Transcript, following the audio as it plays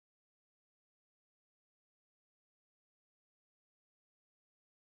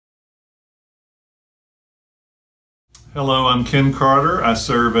Hello, I'm Ken Carter. I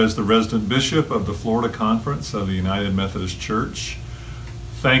serve as the resident bishop of the Florida Conference of the United Methodist Church.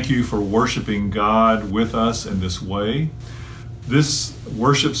 Thank you for worshiping God with us in this way. This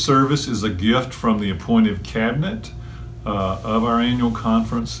worship service is a gift from the appointed cabinet of our annual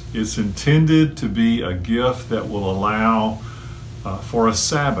conference. It's intended to be a gift that will allow for a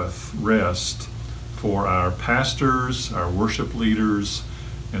Sabbath rest for our pastors, our worship leaders,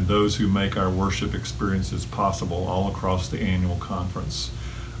 and those who make our worship experiences possible all across the annual conference.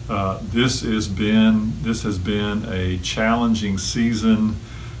 This has been a challenging season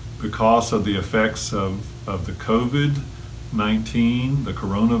because of the effects of the COVID-19, the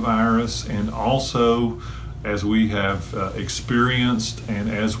coronavirus, and also as we have experienced and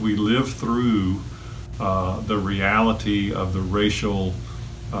as we live through the reality of the racial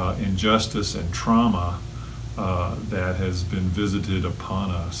injustice and trauma that has been visited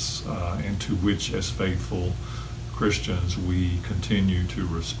upon us, and to which, as faithful Christians, we continue to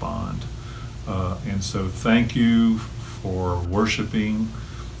respond. And so thank you for worshiping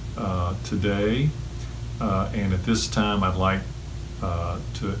today. And at this time, I'd like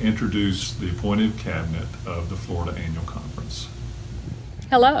to introduce the appointed cabinet of the Florida Annual Conference.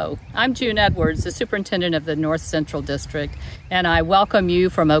 Hello, I'm June Edwards, the superintendent of the North Central District, and I welcome you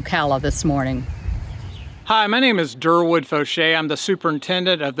from Ocala this morning. Hi, my name is Durwood Fauché. I'm the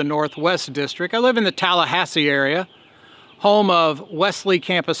superintendent of the Northwest District. I live in the Tallahassee area, home of Wesley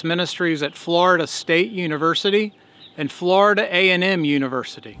Campus Ministries at Florida State University and Florida A&M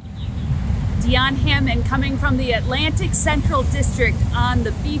University. Dion Hammond, coming from the Atlantic Central District on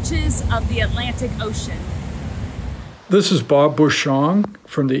the beaches of the Atlantic Ocean. This is Bob Bouchon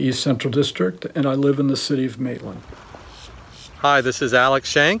from the East Central District, and I live in the city of Maitland. Hi, this is Alex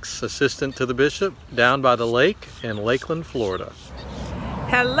Shanks, assistant to the bishop, down by the lake in Lakeland, Florida.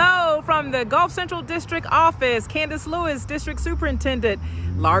 Hello from the Gulf Central District office, Candace Lewis, district superintendent,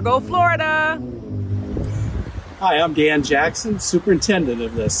 Largo, Florida. Hi, I'm Dan Jackson, superintendent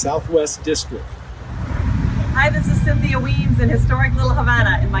of the Southwest District. Hi, this is Cynthia Weems in historic Little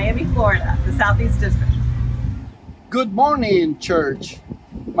Havana in Miami, Florida, the Southeast District. Good morning, church.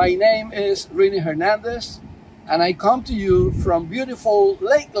 My name is Rini Hernandez, and I come to you from beautiful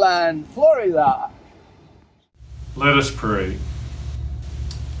Lakeland, Florida. Let us pray.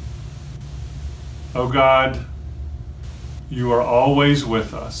 Oh God, you are always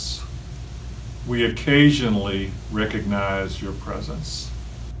with us. We occasionally recognize your presence.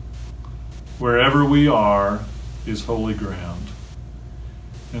 Wherever we are is holy ground.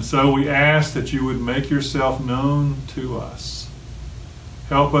 And so we ask that you would make yourself known to us.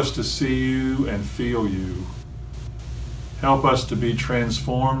 Help us to see you and feel you. Help us to be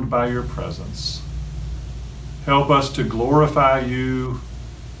transformed by your presence. Help us to glorify you,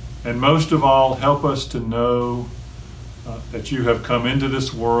 and most of all, help us to know that you have come into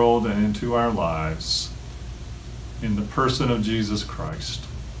this world and into our lives in the person of Jesus Christ,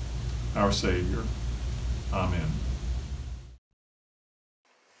 our Savior. Amen.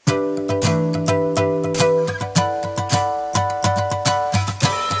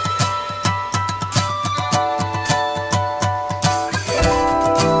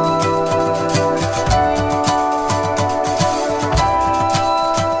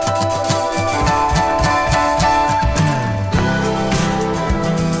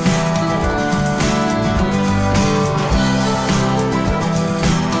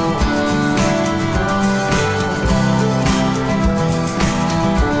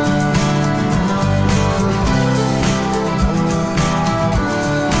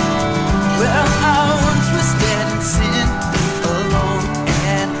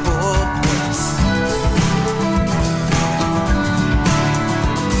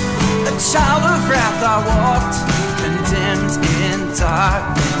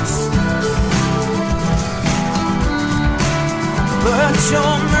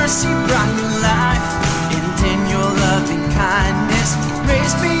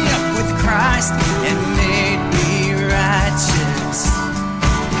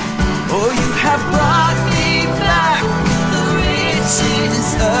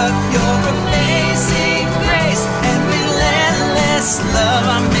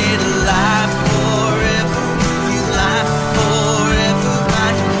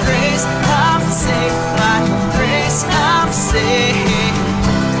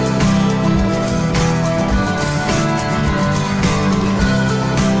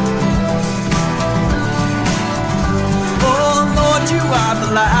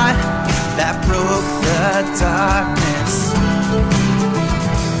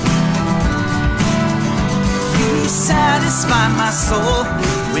 Satisfy my soul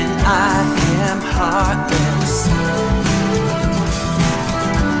when I am heartless.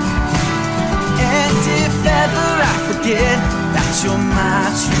 forget that you're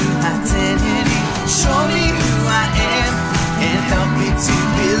my true identity. Show me who I am and help me to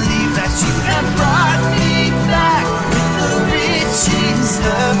believe that you have brought me back with the riches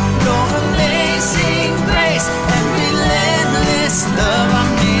of your amazing grace and relentless love.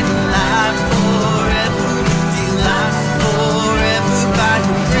 I'm made alive forever with you, alive forever by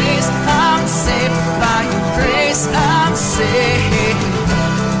your grace. I'm saved by your grace. I'm saved.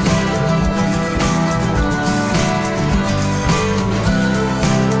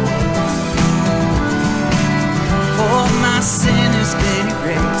 Sin has been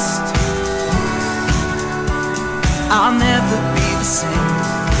erased. I'll never be the same.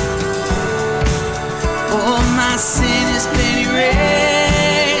 Oh, my sin has been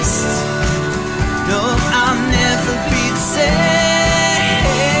erased. No, I'll never be the same.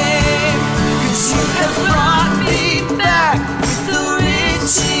 'Cause you have brought me back with the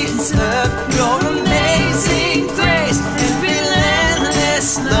riches of your amazing grace and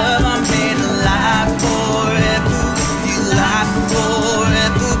relentless love. I'm made alive forever.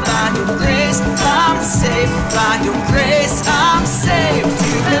 Forever by your grace, I'm saved by your grace, I'm saved.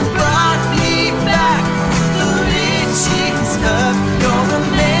 You have brought me back with the riches of your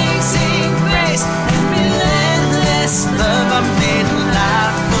amazing grace and relentless love. I'm made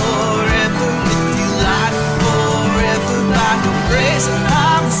alive forever with you, alive forever by your grace.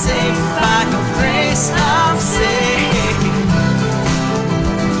 I'm saved by your grace, I'm saved.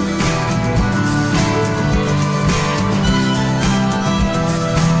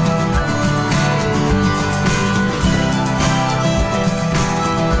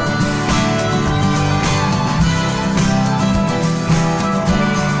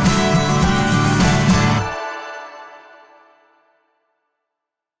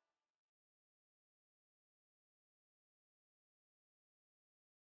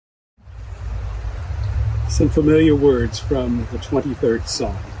 Some familiar words from the 23rd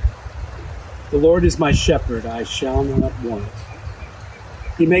Psalm. The Lord is my shepherd, I shall not want.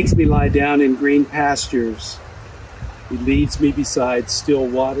 He makes me lie down in green pastures. He leads me beside still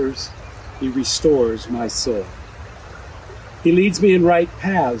waters. He restores my soul. He leads me in right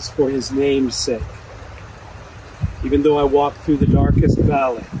paths for his name's sake. Even though I walk through the darkest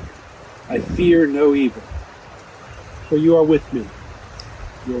valley, I fear no evil, for you are with me.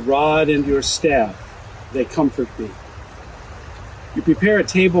 Your rod and your staff, they comfort me. You prepare a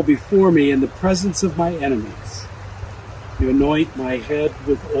table before me in the presence of my enemies. You anoint my head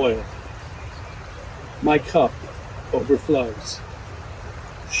with oil. My cup overflows.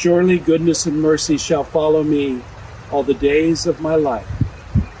 Surely goodness and mercy shall follow me all the days of my life,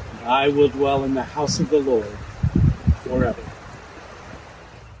 and I will dwell in the house of the Lord forever.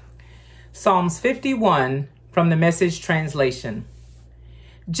 Psalms 51 from the Message translation.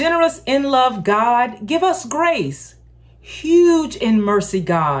 Generous in love, God, give us grace. Huge in mercy,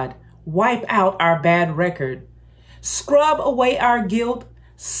 God, wipe out our bad record. Scrub away our guilt,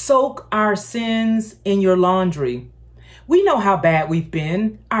 soak our sins in your laundry. We know how bad we've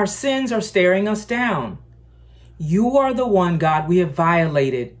been. Our sins are staring us down. You are the one, God, we have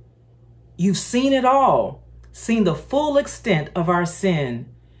violated. You've seen it all, seen the full extent of our sin.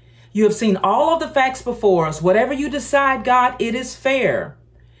 You have seen all of the facts before us. Whatever you decide, God, it is fair.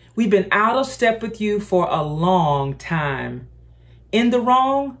 We've been out of step with you for a long time. In the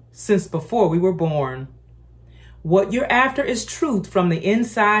wrong since before we were born. What you're after is truth from the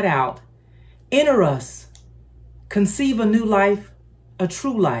inside out. Enter us. Conceive a new life, a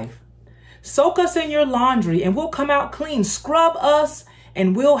true life. Soak us in your laundry and we'll come out clean. Scrub us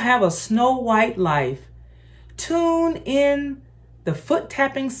and we'll have a snow white life. Tune in the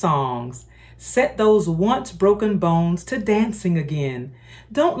foot-tapping songs. Set those once broken bones to dancing again.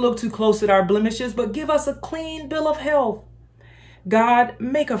 Don't look too close at our blemishes, but give us a clean bill of health. God,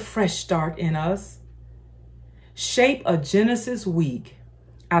 make a fresh start in us. Shape a Genesis week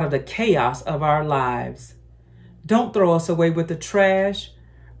out of the chaos of our lives. Don't throw us away with the trash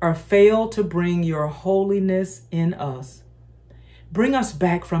or fail to bring your holiness in us. Bring us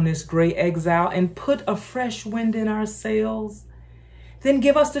back from this gray exile and put a fresh wind in our sails. Then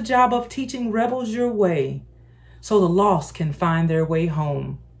give us the job of teaching rebels your way so the lost can find their way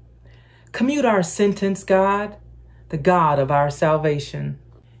home. Commute our sentence, God, the God of our salvation.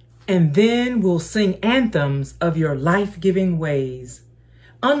 And then we'll sing anthems of your life-giving ways.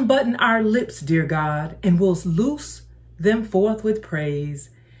 Unbutton our lips, dear God, and we'll loose them forth with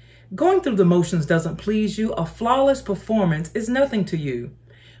praise. Going through the motions doesn't please you. A flawless performance is nothing to you.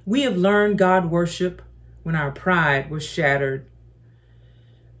 We have learned God worship when our pride was shattered.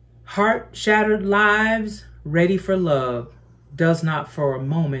 Heart-shattered lives ready for love does not for a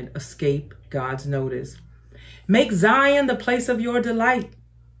moment escape God's notice. Make Zion the place of your delight.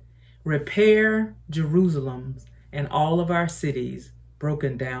 Repair Jerusalem's and all of our cities'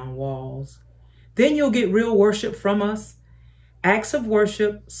 broken down walls. Then you'll get real worship from us. Acts of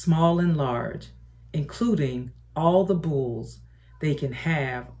worship, small and large, including all the bulls they can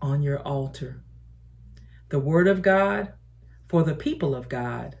have on your altar. The word of God for the people of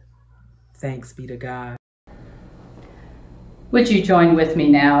God. Thanks be to God. Would you join with me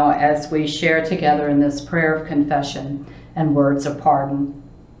now as we share together in this prayer of confession and words of pardon?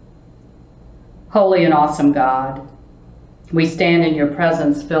 Holy and awesome God, we stand in your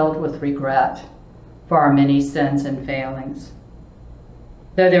presence filled with regret for our many sins and failings.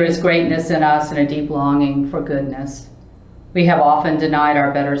 Though there is greatness in us and a deep longing for goodness, we have often denied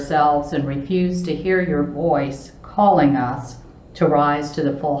our better selves and refused to hear your voice calling us to rise to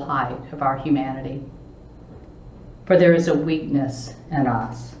the full height of our humanity. For there is a weakness in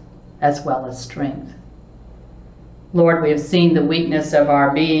us as well as strength. Lord, we have seen the weakness of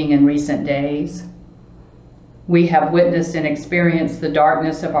our being in recent days. We have witnessed and experienced the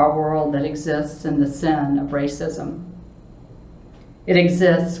darkness of our world that exists in the sin of racism. It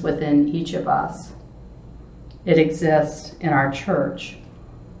exists within each of us. It exists in our church,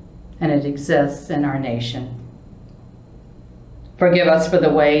 and it exists in our nation. Forgive us for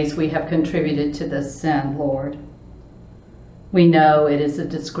the ways we have contributed to this sin, Lord. We know it is a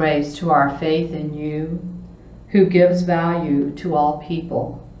disgrace to our faith in you, who gives value to all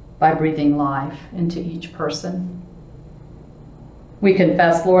people by breathing life into each person. We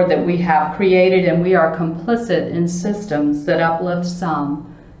confess, Lord, that we have created and we are complicit in systems that uplift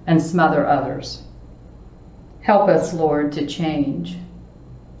some and smother others. Help us, Lord, to change.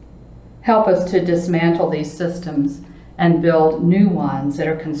 Help us to dismantle these systems and build new ones that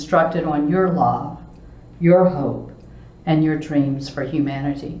are constructed on your love, your hope, and your dreams for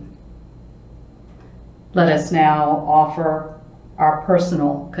humanity. Let us now offer our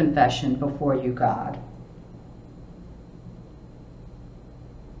personal confession before you, God.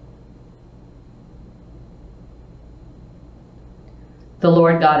 The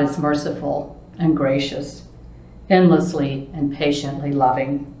Lord God is merciful and gracious, endlessly and patiently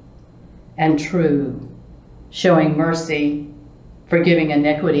loving, and true, showing mercy, forgiving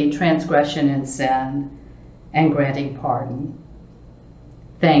iniquity, transgression, and sin, and granting pardon.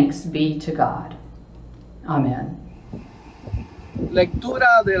 Thanks be to God. Amen.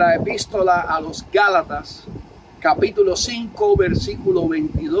 Lectura de la epístola a los Gálatas, capítulo 5, versículo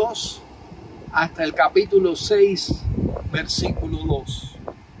 22, hasta el capítulo 6, versículo 2.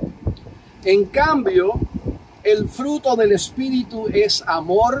 En cambio, el fruto del Espíritu es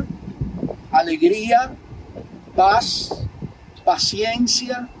amor, alegría, paz,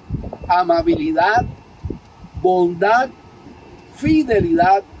 paciencia, amabilidad, bondad,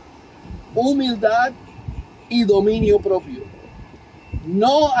 fidelidad, humildad y dominio propio.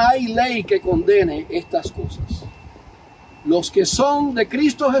 No hay ley que condene estas cosas. Los que son de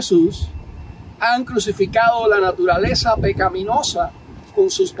Cristo Jesús han crucificado la naturaleza pecaminosa con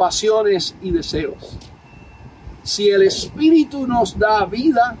sus pasiones y deseos. Si el Espíritu nos da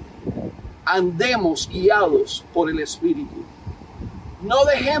vida, andemos guiados por el Espíritu. No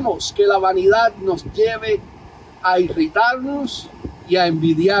dejemos que la vanidad nos lleve a irritarnos y a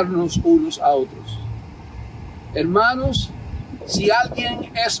envidiarnos unos a otros. Hermanos, si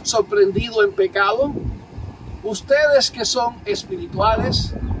alguien es sorprendido en pecado, ustedes que son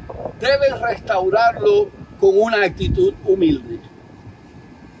espirituales deben restaurarlo con una actitud humilde.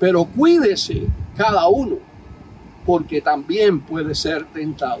 Pero cuídese cada uno, porque también puede ser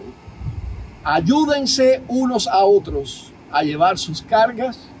tentado. Ayúdense unos a otros a llevar sus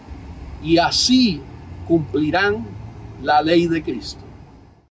cargas y así cumplirán la ley de Cristo.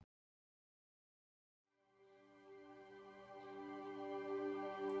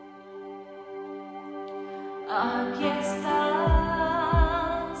 Aquí estás,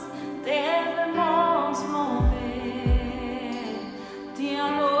 debemos mover, te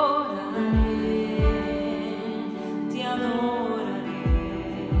adoraré, te adoraré.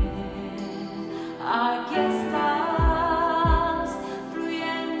 Aquí estás,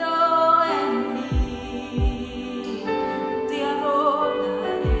 fluyendo en mí, te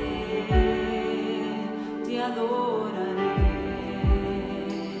adoraré, te adoraré.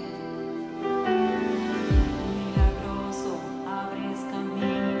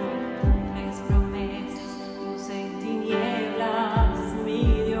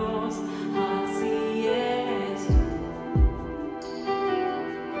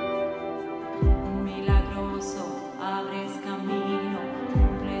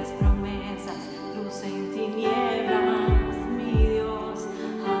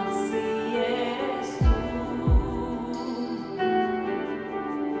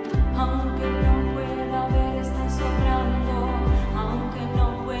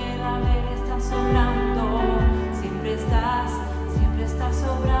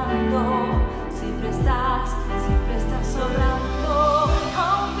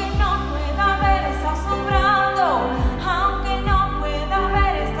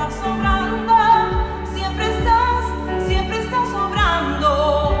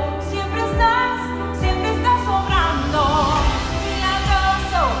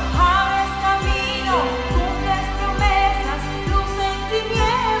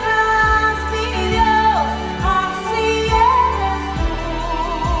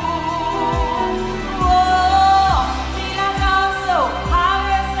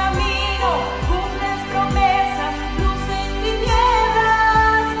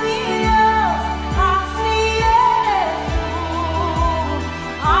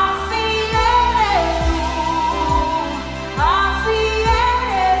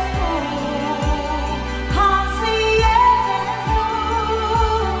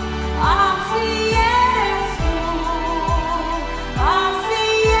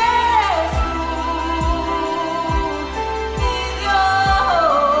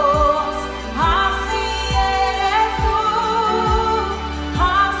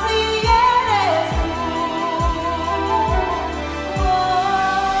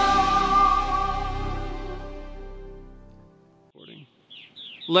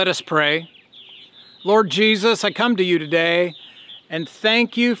 Let us pray. Lord Jesus, I come to you today and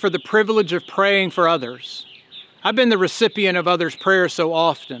thank you for the privilege of praying for others. I've been the recipient of others' prayers so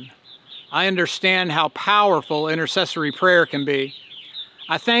often. I understand how powerful intercessory prayer can be.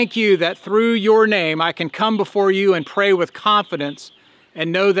 I thank you that through your name I can come before you and pray with confidence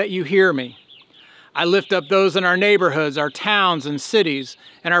and know that you hear me. I lift up those in our neighborhoods, our towns and cities,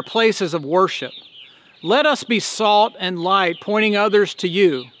 and our places of worship. Let us be salt and light, pointing others to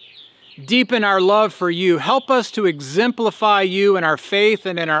you. Deepen our love for you. Help us to exemplify you in our faith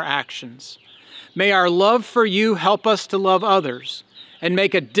and in our actions. May our love for you help us to love others and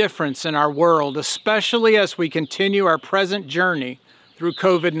make a difference in our world, especially as we continue our present journey through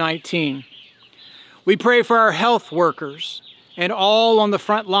COVID-19. We pray for our health workers and all on the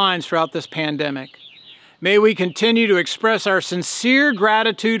front lines throughout this pandemic. May we continue to express our sincere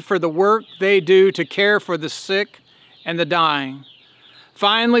gratitude for the work they do to care for the sick and the dying.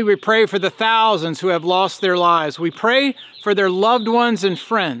 Finally, we pray for the thousands who have lost their lives. We pray for their loved ones and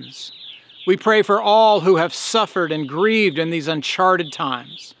friends. We pray for all who have suffered and grieved in these uncharted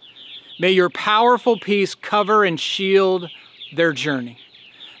times. May your powerful peace cover and shield their journey.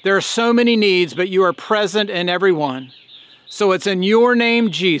 There are so many needs, but you are present in every one. So it's in your name,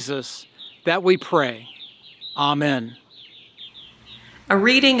 Jesus, that we pray. Amen. A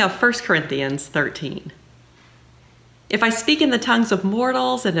reading of 1 Corinthians 13. If I speak in the tongues of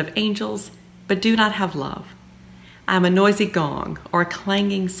mortals and of angels, but do not have love, I am a noisy gong or a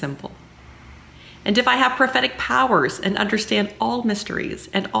clanging cymbal. And if I have prophetic powers and understand all mysteries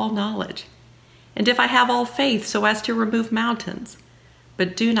and all knowledge, and if I have all faith so as to remove mountains,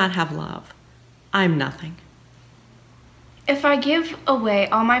 but do not have love, I am nothing. If I give away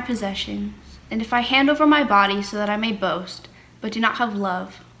all my possessions, and if I hand over my body so that I may boast, but do not have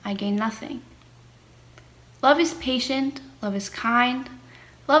love, I gain nothing. Love is patient, love is kind,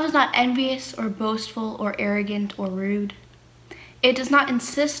 love is not envious or boastful or arrogant or rude. It does not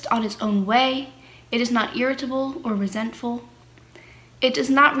insist on its own way, it is not irritable or resentful. It does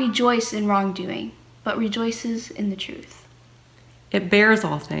not rejoice in wrongdoing, but rejoices in the truth. It bears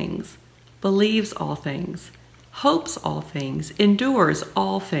all things, believes all things, hopes all things, endures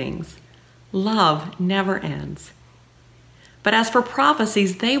all things. Love never ends. But as for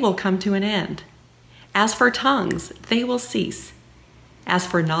prophecies, they will come to an end. As for tongues, they will cease. As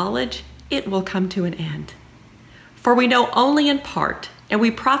for knowledge, it will come to an end. For we know only in part, and we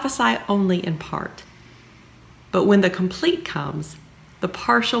prophesy only in part. But when the complete comes, the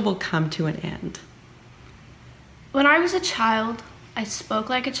partial will come to an end. When I was a child, I spoke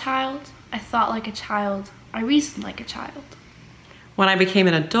like a child, I thought like a child, I reasoned like a child. When I became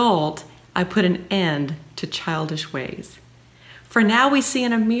an adult, I put an end to childish ways. For now we see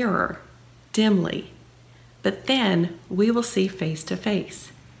in a mirror, dimly, but then we will see face to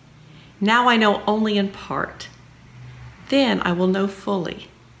face. Now I know only in part. Then I will know fully,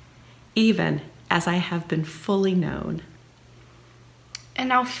 even as I have been fully known. And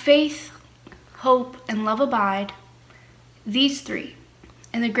now faith, hope, and love abide, these three,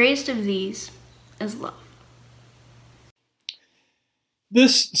 and the greatest of these is love.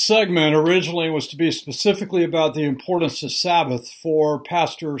 This segment originally was to be specifically about the importance of Sabbath for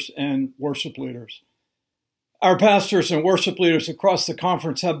pastors and worship leaders. Our pastors and worship leaders across the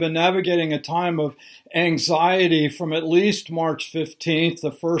conference have been navigating a time of anxiety from at least March 15th,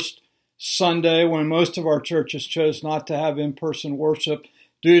 the first Sunday when most of our churches chose not to have in-person worship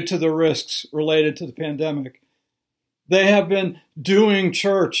due to the risks related to the pandemic. They have been doing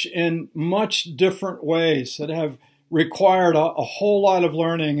church in much different ways that have required a whole lot of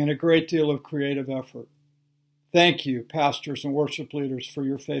learning and a great deal of creative effort. Thank you, pastors and worship leaders, for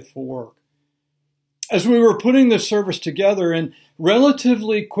your faithful work. As we were putting this service together, in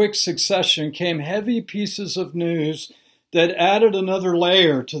relatively quick succession came heavy pieces of news that added another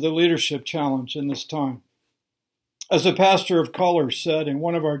layer to the leadership challenge in this time. As a pastor of color said in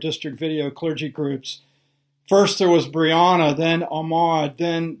one of our district video clergy groups, first there was Brianna, then Ahmad,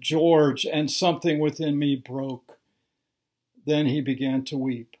 then George, and something within me broke. Then he began to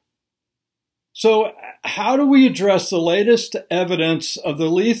weep. So how do we address the latest evidence of the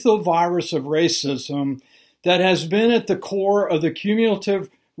lethal virus of racism that has been at the core of the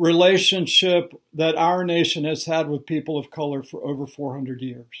cumulative relationship that our nation has had with people of color for over 400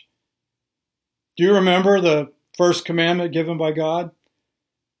 years? Do you remember the first commandment given by God?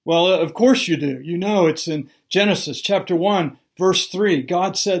 Well, of course you do. You know it's in Genesis chapter 1, verse 3.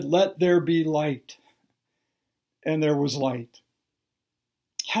 God said, "Let there be light." And there was light.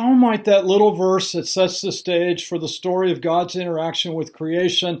 How might that little verse that sets the stage for the story of God's interaction with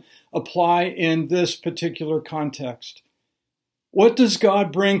creation apply in this particular context? What does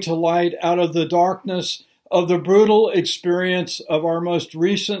God bring to light out of the darkness of the brutal experience of our most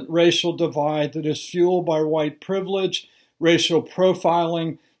recent racial divide that is fueled by white privilege, racial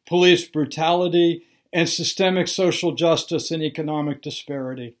profiling, police brutality, and systemic social justice and economic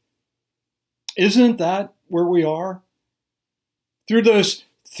disparity? Isn't that where we are? Through those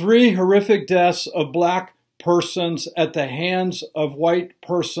 3 horrific deaths of Black persons at the hands of white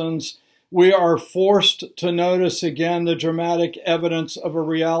persons, we are forced to notice again the dramatic evidence of a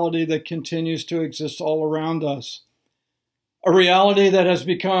reality that continues to exist all around us. A reality that has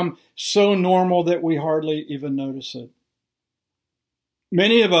become so normal that we hardly even notice it.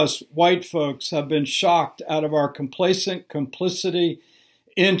 Many of us white folks have been shocked out of our complacent complicity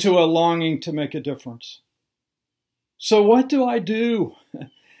into a longing to make a difference. So what do I do?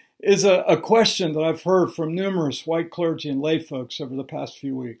 Is a question that I've heard from numerous white clergy and lay folks over the past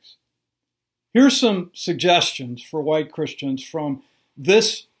few weeks. Here's some suggestions for white Christians from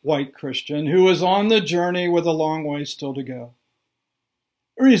this white Christian who is on the journey with a long way still to go.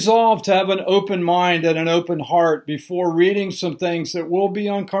 Resolve to have an open mind and an open heart before reading some things that will be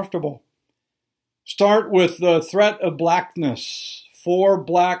uncomfortable. Start with the threat of blackness. 4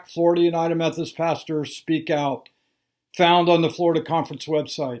 Black Florida United Methodist pastors speak out, found on the Florida Conference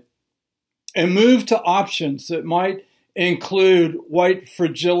website. And move to options that might include white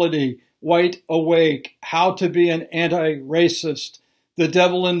fragility, white awake, how to be an anti-racist, the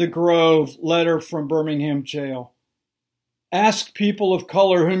devil in the grove, letter from Birmingham jail. Ask people of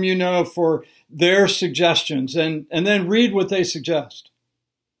color whom you know for their suggestions and then read what they suggest.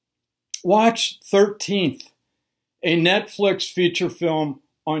 Watch 13th, a Netflix feature film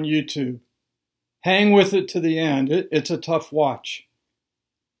on YouTube. Hang with it to the end. It's a tough watch.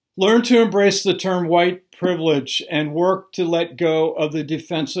 Learn to embrace the term white privilege and work to let go of the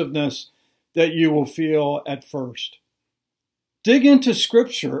defensiveness that you will feel at first. Dig into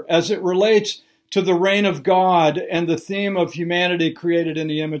Scripture as it relates to the reign of God and the theme of humanity created in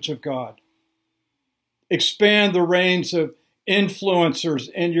the image of God. Expand the reigns of influencers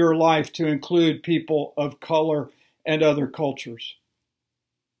in your life to include people of color and other cultures.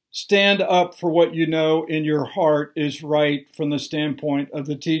 Stand up for what you know in your heart is right from the standpoint of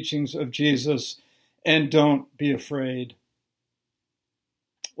the teachings of Jesus, and don't be afraid.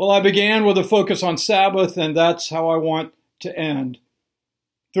 Well, I began with a focus on Sabbath, and that's how I want to end.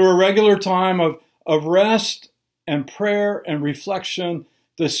 Through a regular time of rest and prayer and reflection,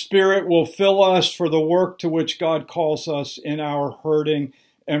 the Spirit will fill us for the work to which God calls us in our hurting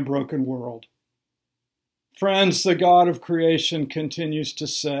and broken world. Friends, the God of creation continues to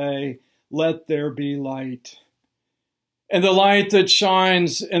say, "Let there be light." And the light that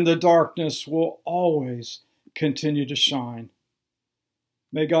shines in the darkness will always continue to shine.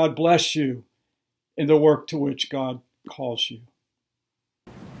 May God bless you in the work to which God calls you.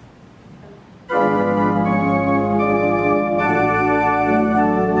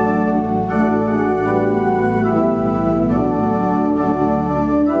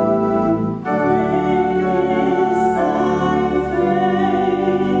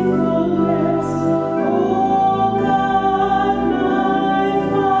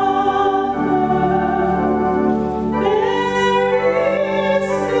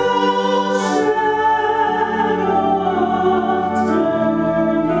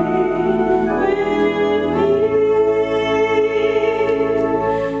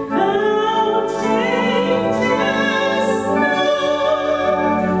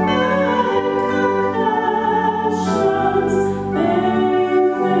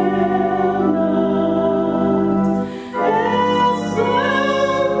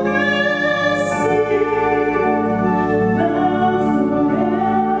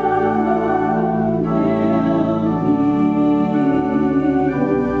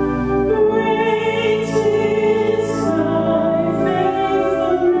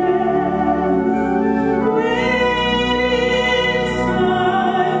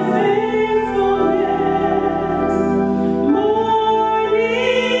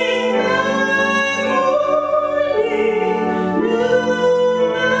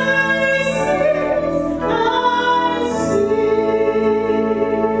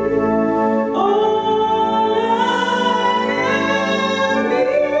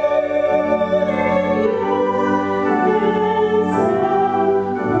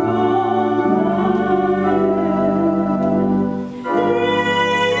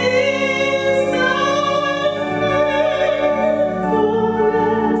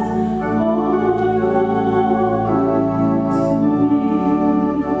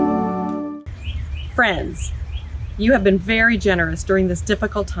 Friends, you have been very generous during this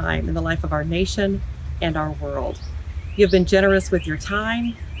difficult time in the life of our nation and our world. You have been generous with your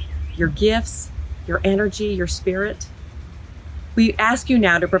time, your gifts, your energy, your spirit. We ask you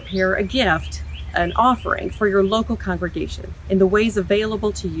now to prepare a gift, an offering for your local congregation in the ways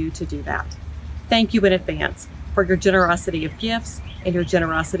available to you to do that. Thank you in advance for your generosity of gifts and your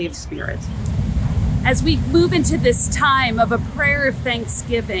generosity of spirit. As we move into this time of a prayer of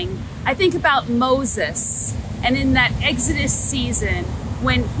thanksgiving, I think about Moses and in that Exodus season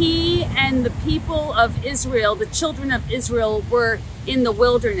when he and the people of Israel, the children of Israel, were in the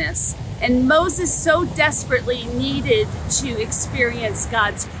wilderness. And Moses so desperately needed to experience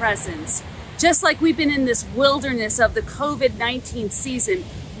God's presence. Just like we've been in this wilderness of the COVID-19 season,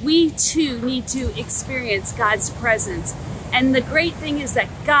 we too need to experience God's presence. And the great thing is that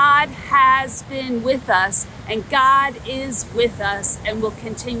God has been with us, and God is with us and will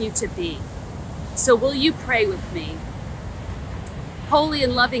continue to be. So will you pray with me? Holy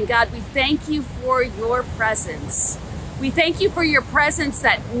and loving God, we thank you for your presence. We thank you for your presence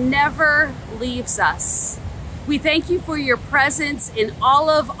that never leaves us. We thank you for your presence in all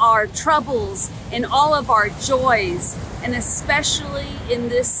of our troubles, in all of our joys, and especially in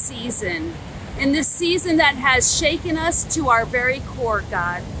this season that has shaken us to our very core,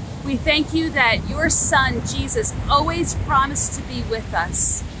 God. We thank you that your Son, Jesus, always promised to be with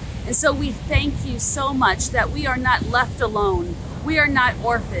us. And so we thank you so much that we are not left alone. We are not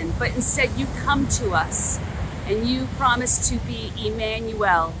orphaned, but instead you come to us and you promise to be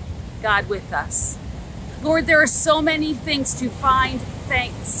Emmanuel, God with us. Lord, there are so many things to find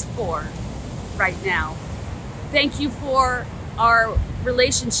thanks for right now. Thank you for our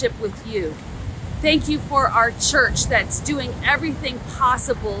relationship with you. Thank you for our church that's doing everything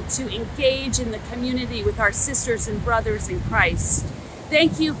possible to engage in the community with our sisters and brothers in Christ.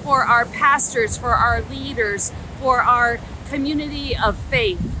 Thank you for our pastors, for our leaders, for our community of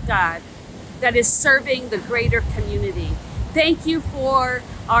faith, God, that is serving the greater community. Thank you for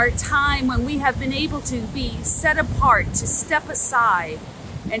our time when we have been able to be set apart, to step aside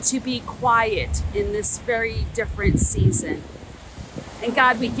and to be quiet in this very different season. And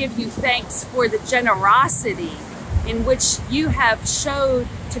God, we give you thanks for the generosity in which you have showed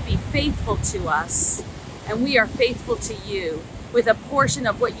to be faithful to us. And we are faithful to you with a portion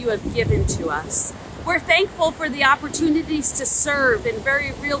of what you have given to us. We're thankful for the opportunities to serve in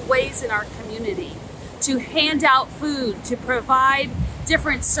very real ways in our community, to hand out food, to provide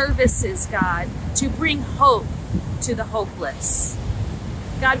different services, God, to bring hope to the hopeless.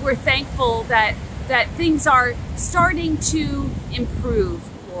 God, we're thankful that things are starting to improve,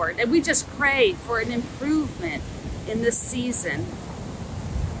 Lord, and we just pray for an improvement in this season.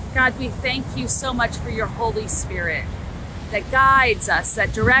 God, we thank you so much for your Holy Spirit that guides us,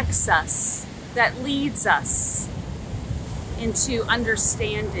 that directs us, that leads us into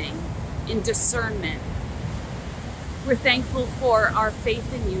understanding, in discernment. We're thankful for our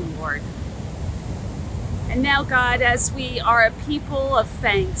faith in you, Lord. And now, God, as we are a people of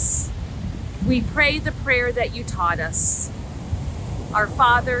thanks, we pray the prayer that you taught us. Our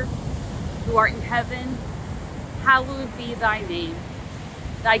Father, who art in heaven, hallowed be thy name.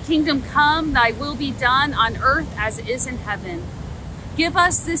 Thy kingdom come, thy will be done on earth as it is in heaven. Give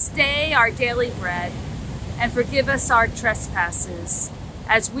us this day our daily bread, and forgive us our trespasses,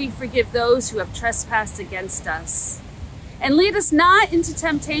 as we forgive those who have trespassed against us. And lead us not into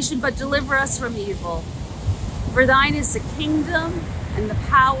temptation, but deliver us from evil. For thine is the kingdom, and the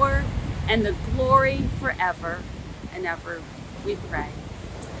power, and the glory forever and ever, we pray.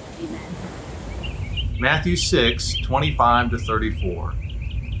 Amen. Matthew 6:25-34.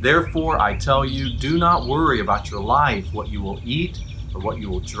 Therefore I tell you, do not worry about your life, what you will eat, or what you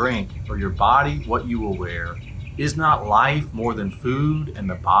will drink, or your body, what you will wear. Is not life more than food, and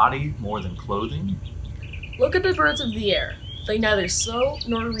the body more than clothing? Look at the birds of the air. They neither sow,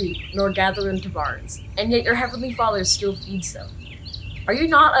 nor reap, nor gather into barns, and yet your heavenly Father still feeds them. Are you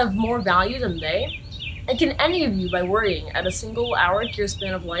not of more value than they? And can any of you, by worrying, add a single hour to your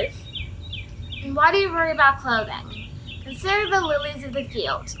span of life? And why do you worry about clothing? Consider the lilies of the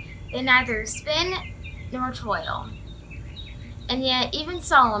field. They neither spin nor toil. And yet even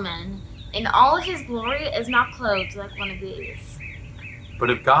Solomon, in all of his glory, is not clothed like one of these. But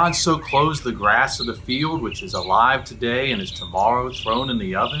if God so clothes the grass of the field, which is alive today and is tomorrow thrown in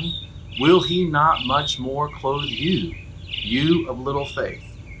the oven, will he not much more clothe you, you of little faith?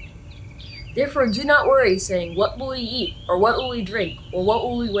 Therefore do not worry, saying, what will we eat, or what will we drink, or what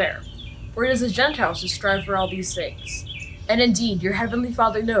will we wear? For it is the Gentiles who strive for all these things. And indeed, your heavenly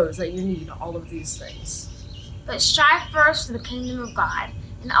Father knows that you need all of these things. But strive first for the kingdom of God,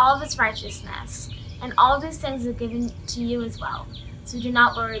 and all of its righteousness, and all these things are given to you as well. So do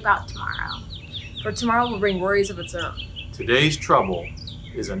not worry about tomorrow. for tomorrow will bring worries of its own. Today's trouble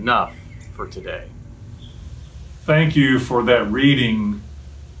is enough for today. Thank you for that reading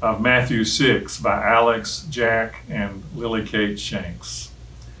of Matthew 6 by Alex, Jack, and Lily Kate Shanks.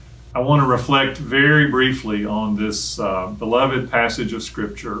 I want to reflect very briefly on this beloved passage of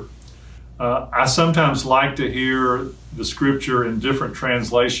Scripture. I sometimes like to hear the Scripture in different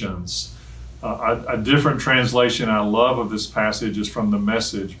translations. A different translation I love of this passage is from The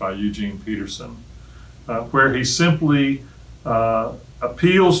Message by Eugene Peterson, where he simply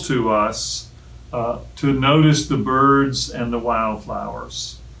appeals to us to notice the birds and the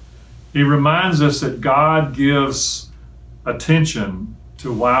wildflowers. He reminds us that God gives attention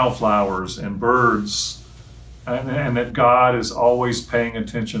to wildflowers and birds, and that God is always paying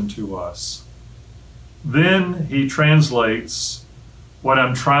attention to us. Then he translates, what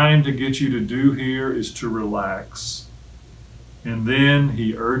I'm trying to get you to do here is to relax. And then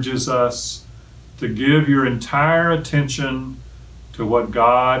he urges us to give your entire attention to what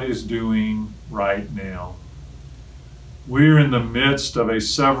God is doing right now. We're in the midst of a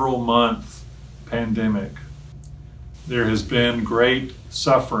several-month pandemic. There has been great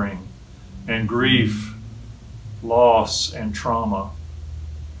suffering and grief, loss and trauma.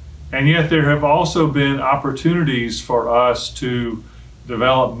 And yet there have also been opportunities for us to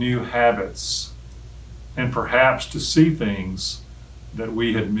develop new habits and perhaps to see things that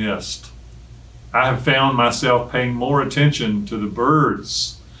we had missed. I have found myself paying more attention to the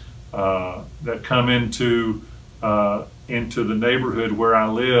birds that come into the neighborhood where I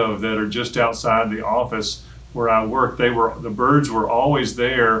live, that are just outside the office where I work. The birds were always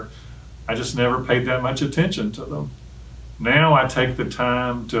there. I just never paid that much attention to them. Now I take the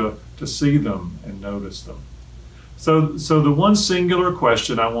time to see them and notice them. So the one singular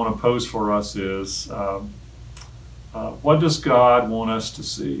question I want to pose for us is, what does God want us to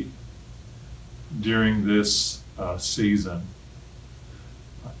see during this season?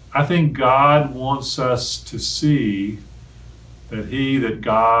 I think God wants us to see that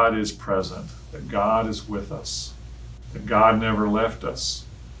God is present, that God is with us, that God never left us,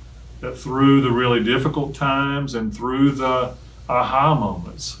 that through the really difficult times and through the aha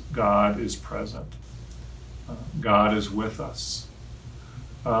moments, God is present. God is with us.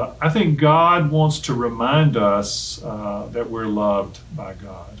 I think God wants to remind us that we're loved by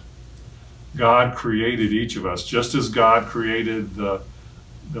God. God created each of us, just as God created the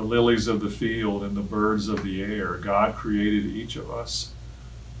lilies of the field and the birds of the air. God created each of us,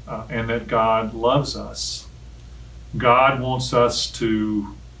 and that God loves us. God wants us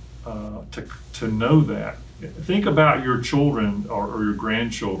to know that. Think about your children or your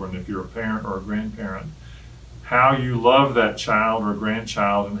grandchildren, if you're a parent or a grandparent, how you love that child or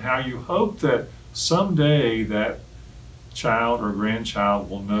grandchild, and how you hope that someday that child or grandchild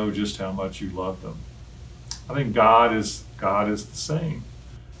will know just how much you love them. I think God is the same.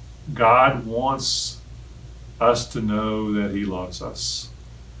 God wants us to know that he loves us.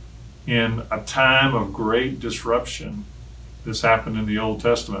 In a time of great disruption, this happened in the Old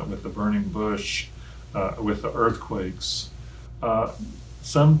Testament with the burning bush, with the earthquakes.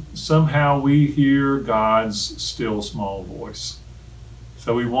 Somehow we hear God's still small voice.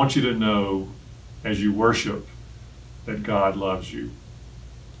 So we want you to know as you worship that God loves you.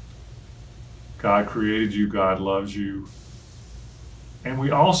 God created you, God loves you. And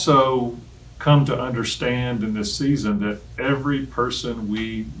we also come to understand in this season that every person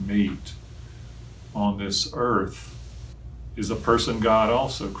we meet on this earth is a person God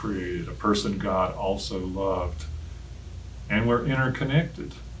also created, a person God also loved. And we're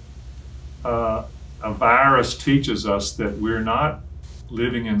interconnected. A virus teaches us that we're not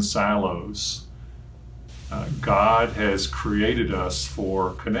living in silos. God has created us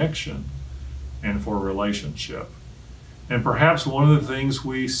for connection and for relationship. And perhaps one of the things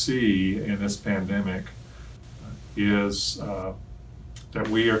we see in this pandemic is that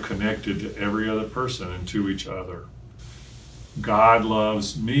we are connected to every other person and to each other. God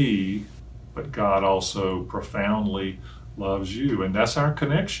loves me, but God also profoundly loves you. And that's our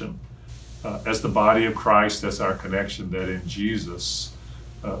connection. As the body of Christ, that's our connection, that in Jesus,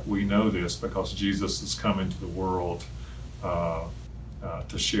 we know this because Jesus has come into the world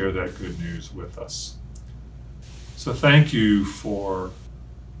to share that good news with us. So thank you for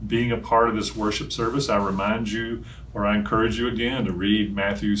being a part of this worship service. I remind you, or I encourage you again, to read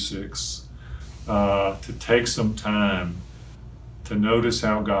Matthew 6, to take some time to notice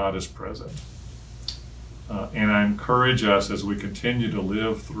how God is present. And I encourage us as we continue to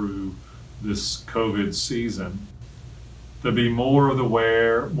live through this COVID season to be more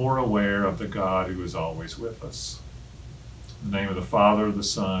aware of the God who is always with us. In the name of the Father, the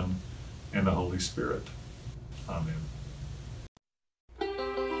Son, and the Holy Spirit. Amen.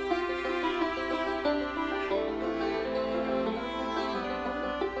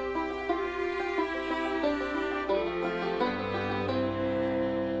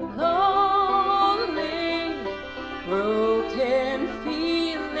 Lonely, broken,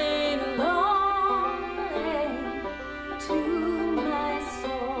 feeling longing to my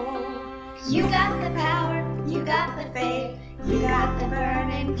soul. You got the power, you got the faith, you got the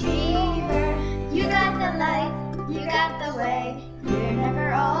burning fever, you got the light, you got the way, you're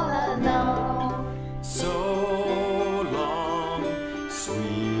never all alone. So long,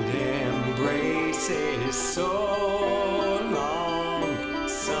 sweet embraces, so long,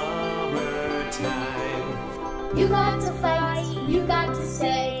 summertime. You got to fight, you got to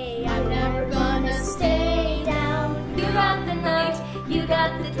say, I'm never gonna stay down. You got the night, you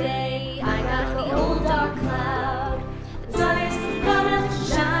got the day, I got the old dark cloud. The sun is gonna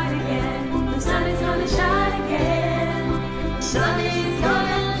shine again, the sun is gonna shine again. The sun is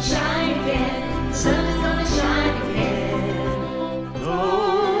gonna shine again, the sun is gonna shine again.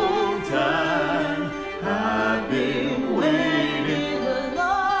 Long time I've been waiting, a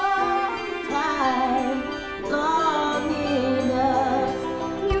long time, long enough.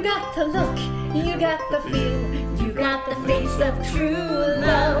 You got the look, you got the feel, you got the face of true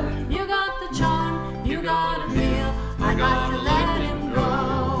love. You got the charm, you got a feel, I got to let him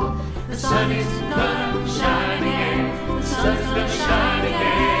go. The sun is gonna shine again, the sun is gonna shine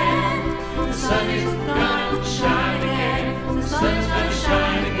again. The sun is gonna shine again, the sun is gonna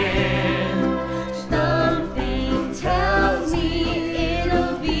shine again. Something tells me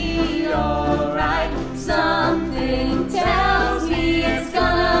it'll be alright. Something tells me it's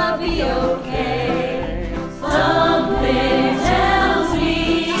gonna be okay. Something tells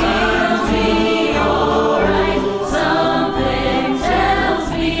me it'll be alright. Something tells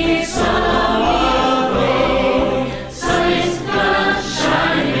me it's gonna be okay. Sun is gonna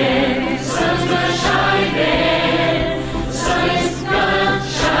shine again. Sun is gonna shine again. Sun is gonna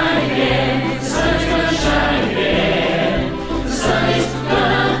shine again. Sun is gonna shine again. The sun is gonna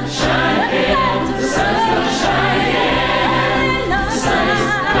shine again. The sun is gonna shine again. The sun is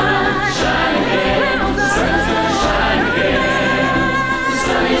gonna shine again. The sun is gonna shine again. The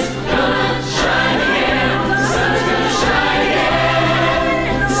sun is gonna shine again. The sun is gonna shine again. The sun is gonna shine again.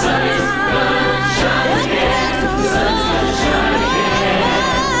 The sun is gonna shine again. The sun is gonna shine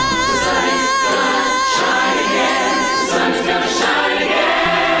again. The sun is gonna shine again.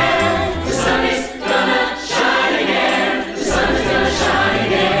 The sun is gonna shine again. The sun is gonna shine again. The sun is gonna shine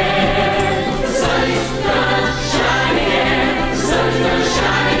again. The sun is gonna shine again. The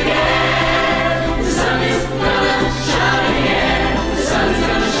sun is gonna shine again. The sun is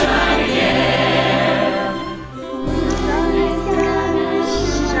gonna shine again. The sun is gonna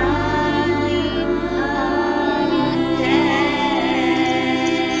shine again.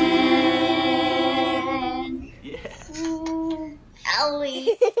 Owie.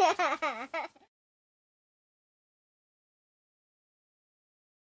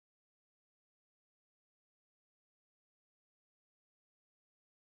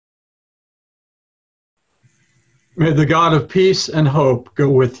 May the God of peace and hope go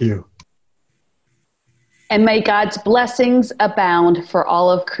with you. And may God's blessings abound for all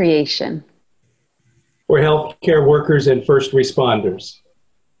of creation. For healthcare workers and first responders.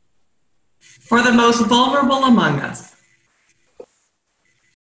 For the most vulnerable among us.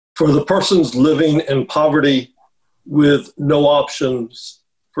 For the persons living in poverty with no options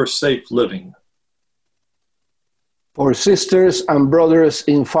for safe living. For sisters and brothers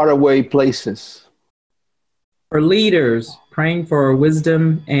in faraway places. For leaders praying for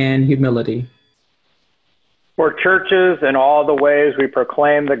wisdom and humility. For churches and all the ways we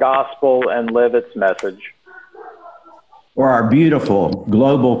proclaim the gospel and live its message. For our beautiful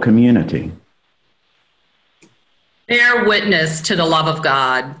global community. Bear witness to the love of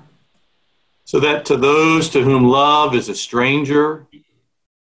God. So that to those to whom love is a stranger,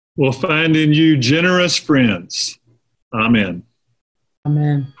 We'll find in you generous friends. Amen.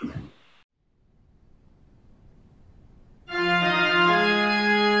 Amen.